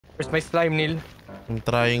Where's my slime, Neil? I'm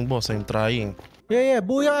trying, boss. I'm trying. Yeah.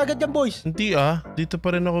 Buyang agad yan, boys. Hindi dito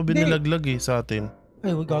pa rin ako binilaglag sa atin.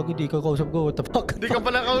 Ay, gago, di ka kausap ko. What the fuck? Di ka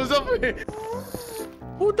pala kausap eh.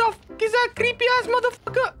 Who the fuck is that creepy ass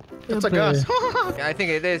motherfucker? It's a gas. Yeah, I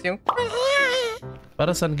think it is yung...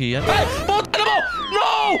 Para saan giyan? Ay! Puta na mo!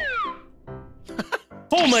 No!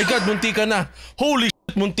 Oh my god, munti ka na! Holy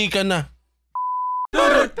shit, munti ka na!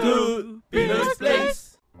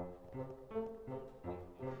 PeenoisePlays.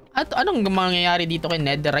 At anong mangyayari dito kay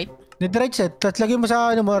Netherite? Netherite set. Tapos lagay mo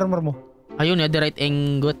sa armor mo. Ayun, Netherite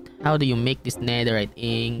ingot. How do you make this Netherite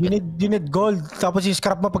ingot? You need gold. Tapos yung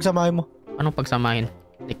scrap mo pagsamahin mo. Anong pagsamahin?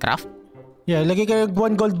 The craft? Yeah, lagay ka 1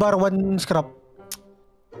 gold bar, 1 scrap.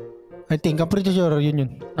 I think, I'm pretty sure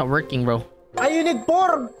yun. Not working, bro. Ay, you need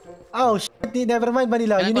 4! Oh, shit. Never mind,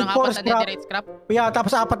 Manila. You need 4 scrap. Yeah,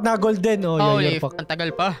 tapos 4 na gold din. Oh, holy you're fuck. Ang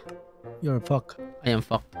tagal pa. You're fuck. I am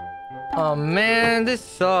fucked. Oh man, this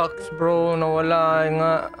sucks, bro. Nawala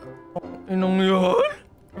nga. Inong yun?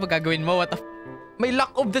 Ano gagawin mo? What the May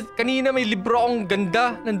Luck of the... Kanina may libro akong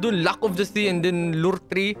ganda. Nandun, Luck of the Sea and then Lure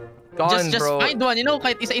 3. Gone, just bro. find one,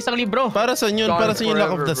 kahit isa-isang libro. Para saan yun? Para saan yung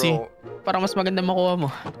Luck of the Sea? Para mas maganda makuha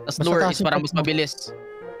mo. Tapos lure is para mas mabilis.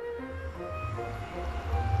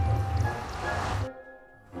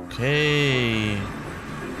 Okay.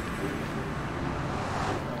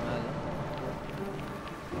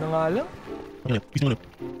 Ano nga lang?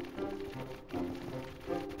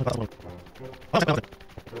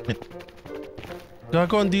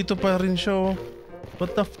 Gago, andito pa rin siya.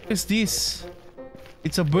 What the fuck is this?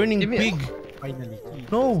 It's a burning pig. Finally.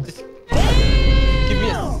 No. Give me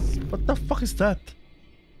a... What the fuck is that?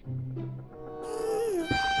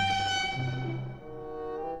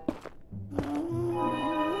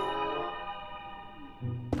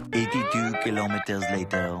 Kilometers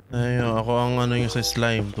later. Ayun, ako ang yung sa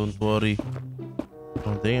slime. Don't worry.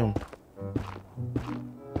 Oh, damn.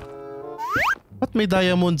 Ba't may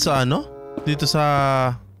diamond sa dito sa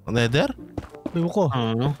Nether? Bibo ko.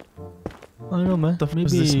 Ano man? What is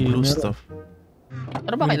this blue stuff?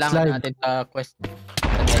 Ano ba kailangan natin sa quest?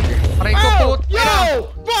 Aray ko po! Yo!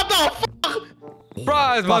 What the fuck?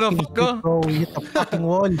 Surprise, motherfucker! Bro, you hit the fucking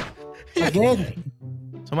wall. Again.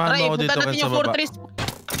 Samahan mo ako dito natin sa yung baba. fortress.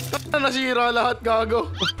 Nasira lahat, gago.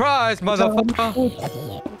 Surprise, motherfucker!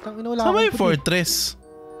 Saan ba yung fortress?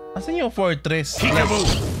 Asan yung fortress?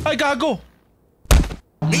 Ay, gago!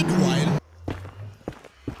 Meanwhile,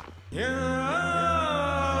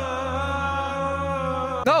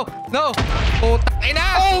 No! Putang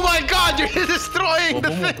ina! Oh my god! You're destroying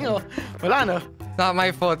the thing! Wala na. It's not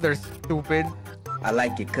my fault, they're stupid. I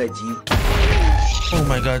like it, cut G. Oh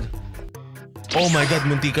my god. Oh my god,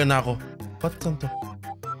 munti ka na ako. What to?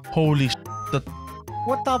 Holy shit.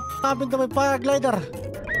 What the happened to my paraglider?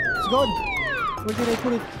 It's gone. Where did I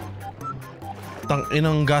put it?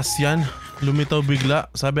 Tang-inang gas yan. Lumitaw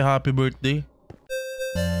bigla. Sabi happy birthday.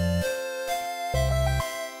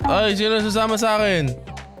 Ay, sino sasama sa akin?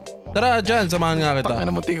 Tara, dyan. Samahan nga kita.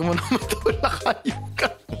 Ano, munti ka mo naman tulak. Ayun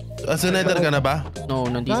ka. Sa Nether ka na ba?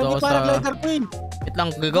 No, nandito ako sa... Paraglider queen. Wait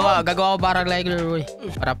lang, gagawa ko paraglider, boy.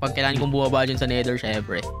 Para pag kailangan kong bumaba dyan sa Nether,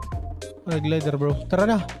 syempre. Paraglider, bro. Tara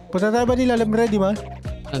na. Punta tayo ba nila? I'm ready, man.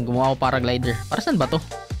 Gumawa ko paraglider. Para saan ba to?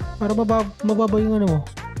 Para mababa yung mo.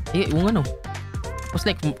 Eh, yung It's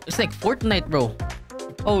like Fortnite, bro.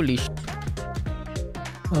 Holy shit.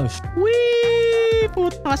 Oh shit. Wee!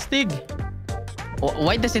 Putang astig.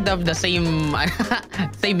 Why does it have the same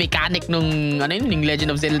same mechanic nung yung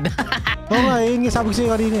Legend of Zelda? Oo nga, yun yung sabi ko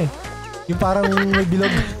sa'yo kanina eh. Yung parang may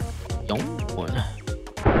bilog. Yung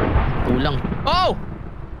tulang. Oh!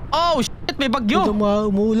 Oh shit, may bagyo! Ito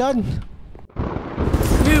umuulan.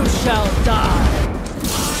 You shall die!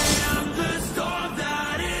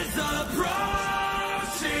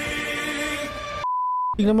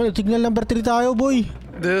 Tignan number 3 tayo, boy.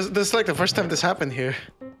 This is like the first time this happened here.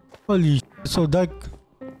 Holy shit, so dark.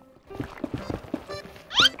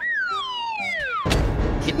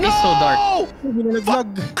 It is so dark.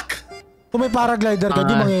 Binalaglag. Kung may paraglider ka,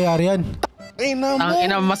 di mangyayari yan.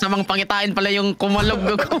 Ang masamang pangitain pala yung kumulog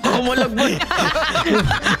mo.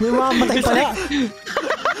 May mamatay pala.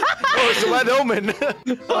 Oh, it's a bad omen.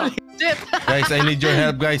 Holy shit. Guys, I need your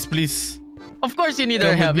help, guys, please. Of course you need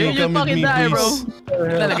our help. You fucking die, bro.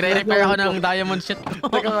 Nagre-repair ako ng diamond shit.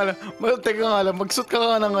 Teka nga lang. Mag-suit ka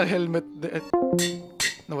nga ng helmet.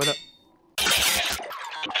 Nawala.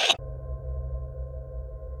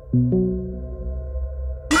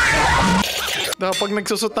 Pag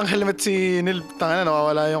nagsusot ng helmet si Neil, tanga na,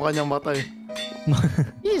 nawawala yung kanyang mata eh.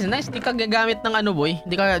 This is nice. Di ka gagamit ng boy.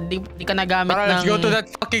 Di ka nagamit ng... Let's go to that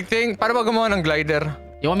fucking thing. Para ba gumawa ng glider?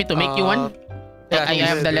 You want me to make you one? Yeah, I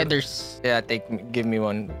have the leathers. Yeah, give me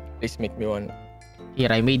one. Please make me one.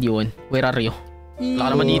 Here, I made you one. Where are you?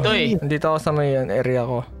 Wala ka naman dito eh. Nandito ako sa may area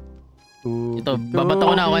ko. Ito, babato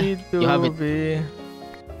ko na ako eh. You have it.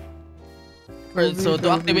 So,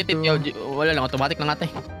 to activate it, wala lang. Automatic lang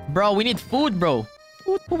ate. Bro, we need food, bro.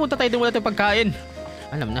 Pupunta tayo doon, wala tayong pagkain.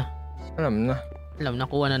 Alam na,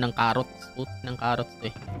 kuha na ng carrots. Ng carrots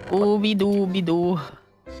to eh. Ubi-dubi-do.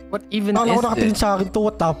 What even is Ako nakatingin this? sa akin to,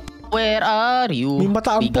 what up? Where are you? May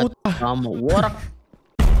mata ang puta. Warak.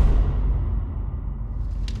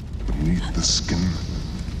 Beneath the skin,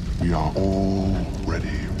 we are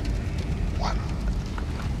already one.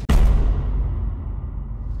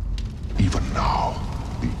 Even now,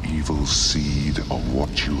 the evil seed of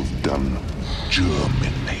what you have done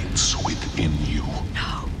germinates within you.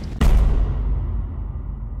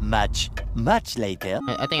 Much later.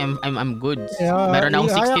 I think I'm good. Yeah, Meron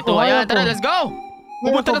akong 62. Ayan, tara, let's go!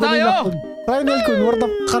 Pupunta na tayo! Try Nilkun, where the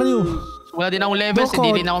fuck are you? Wala din akong levels,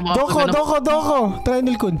 hindi na ako makapag- Doko! Try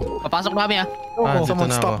Nilkun. Papasok na kami ha. Dito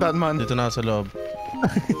Someone na stop ako. that man. Dito na ako sa loob.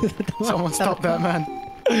 Someone stop that man.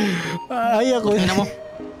 Ay, ako. Tingnan mo.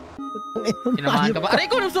 Sinamahan ka pa.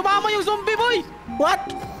 Aray ko, sumama yung zombie boy! What?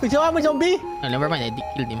 Sumama zombie? Oh, never mind, I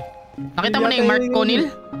killed him. Nakita mo na yung Mark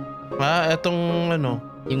Conil? Etong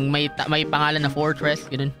ano? Yung may pangalan na Fortress,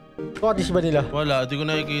 ganun. Cottage ba nila? Wala, di ko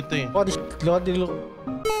nakikita eh. Cottage.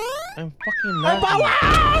 I'm fucking lagging.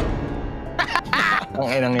 Ang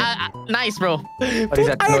inang yun. Nice bro. What is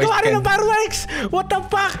that noise? Ano ng fireworks? What the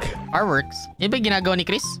fuck? Fireworks? Yan ba yung ginagawa ni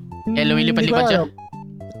Chris? Kaya lumilipad-lipad siya.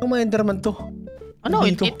 Ang mga Enderman to. Ano?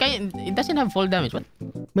 It doesn't have full damage. What?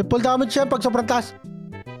 May full damage siya pag sobrang taas.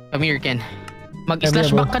 Come here, Ken.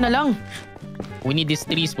 Mag-slash back ka na lang. We need these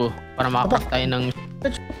trees po para makacraft tayo ng...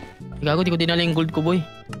 Gago, di ko dinala yung gold ko, boy.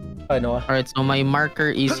 Ano ah? Alright, so my marker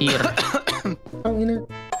is here.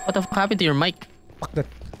 What the fuck happened to your mic? Fuck that.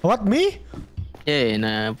 What, me?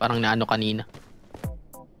 Na parang naano kanina.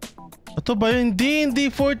 Ito ba yun? Hindi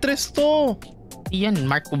Fortress to. Yan,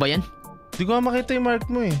 mark ko ba yan? Di ko makita yung mark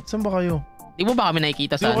mo eh. Saan ba kayo? Di mo ba kami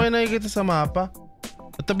nakikita Di sa... ko kayo nakikita sa mapa.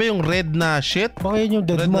 Ito ba yung red na shit? Baka yun yung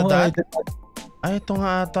dead Red mo. na dot? Ay, ito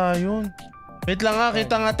nga ata yun. Wait lang nga,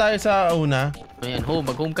 kita nga tayo sa una. Ayan,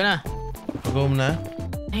 mag-home ka na. Mag-home na?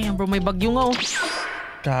 Ayan bro, may bagyo nga oh.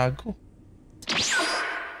 Gago.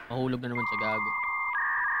 Mahulog na naman siya, gago.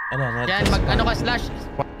 Ano, Yan, ano ka slash.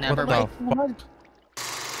 Never mind.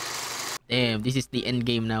 Damn, this is the end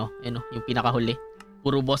game now. Ano, yung pinakahuli.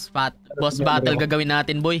 Puro boss battle gagawin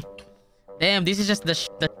natin, boy. Damn, this is just the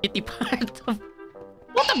shitty part of...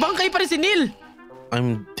 What the bangkay pa rin si Neil?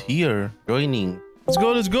 I'm here, joining. Let's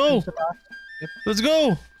go! Let's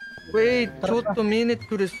go! Wait, shoot a minute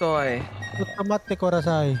to destroy. Tutamate ko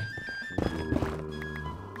rasay.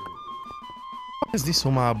 What is this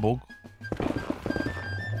humabog?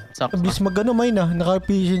 Sakto. Bis magano may na,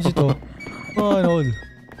 naka-efficiency to. Ano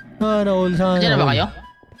all. Diyan na ba kayo?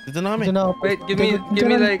 Dito na kami. Wait, give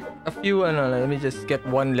me like a few, let me just get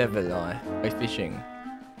one level, by fishing.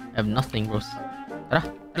 I have nothing, bros. Tara,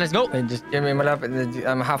 let's go! And just give me malapit.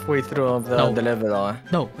 I'm halfway through of the level,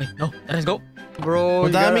 No, wait, no. Let's go! Bro,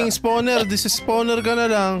 Madaming spawner. This is spawner ka na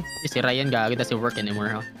lang. Si Ryan gago, doesn't work anymore,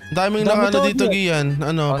 ha? Daming nakano dito, Gian.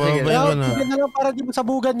 Ano, sige. babayin ko na. Sige na lang para di mo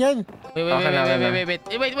sabugan yan.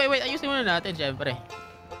 Wait, ayusin muna natin, syempre.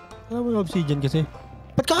 Ano mo yung obsidian kasi?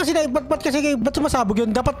 Ba't sumasabog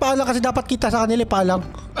yun? Dapat paalang kasi dapat kita sa kanila paalang.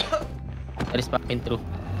 That is fucking true.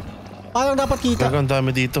 Paalang dapat kita. Ang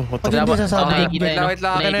dami dito. What Pag the hindi sasabog. Wait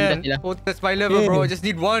lang, akin na yan. Sila. That's my level, bro. I just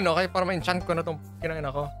need one, okay? Para ma-enchant ko na tong kinain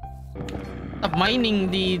ako. Stop mining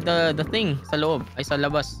the thing sa loob. Ay, sa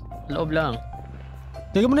labas. Sa loob lang.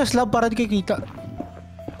 Tignan mo na slab para di kayo kita.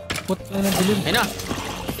 Put na ng dilim. Ayun na.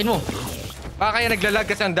 Tin mo. Baka kaya naglalag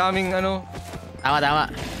kasi ang daming Tama.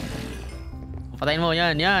 Patayin mo,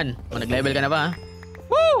 yan. O, nag-level ka na ba, ha?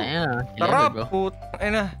 Woo! Ayan, Sarap, bro.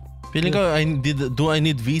 Ayun na. Feeling ko, do I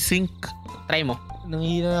need V-Sync? Try mo.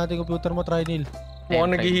 Nanghihina natin computer mo, try Neil.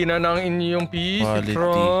 Mukhang naghihina ng inyong PC, Quality.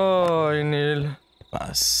 Troy, Neil.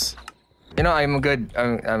 Pass. I'm good.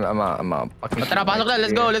 I'm a fucking... Tara, pasok na.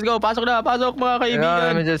 Let's go. Pasok mga kaibigan. Yeah,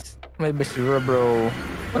 let me just... May basura, bro.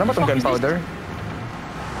 Wala ba itong gunpowder?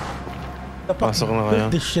 Pasok na kayo.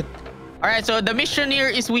 This shit. Alright, so the mission here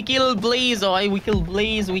is we kill Blaze, okay? We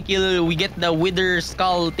get the Wither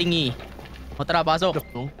Skull thingy. O tara, pasok.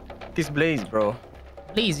 This Blaze, bro.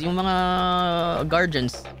 Blaze, yung mga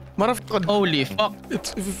guardians. Holy fuck.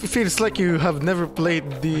 It feels like you have never played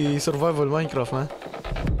the survival Minecraft, man.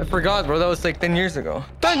 I forgot, bro. That was like 10 years ago.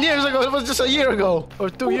 10 years ago! It was just a year ago! Or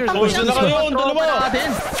 2 years ago. Gusto na kayo, dalawa!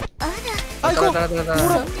 Ay ko!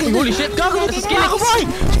 Tara. Holy shit! Gago! That's a skeleton! Ako boy!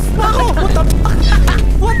 Ako! What the fuck?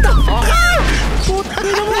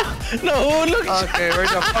 Nahulog siya. Okay, where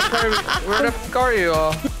the fuck are you?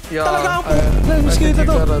 Yeah, Talaga ako. Mosquito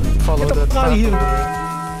to. Follow that path.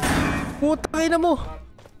 Putang ina mo.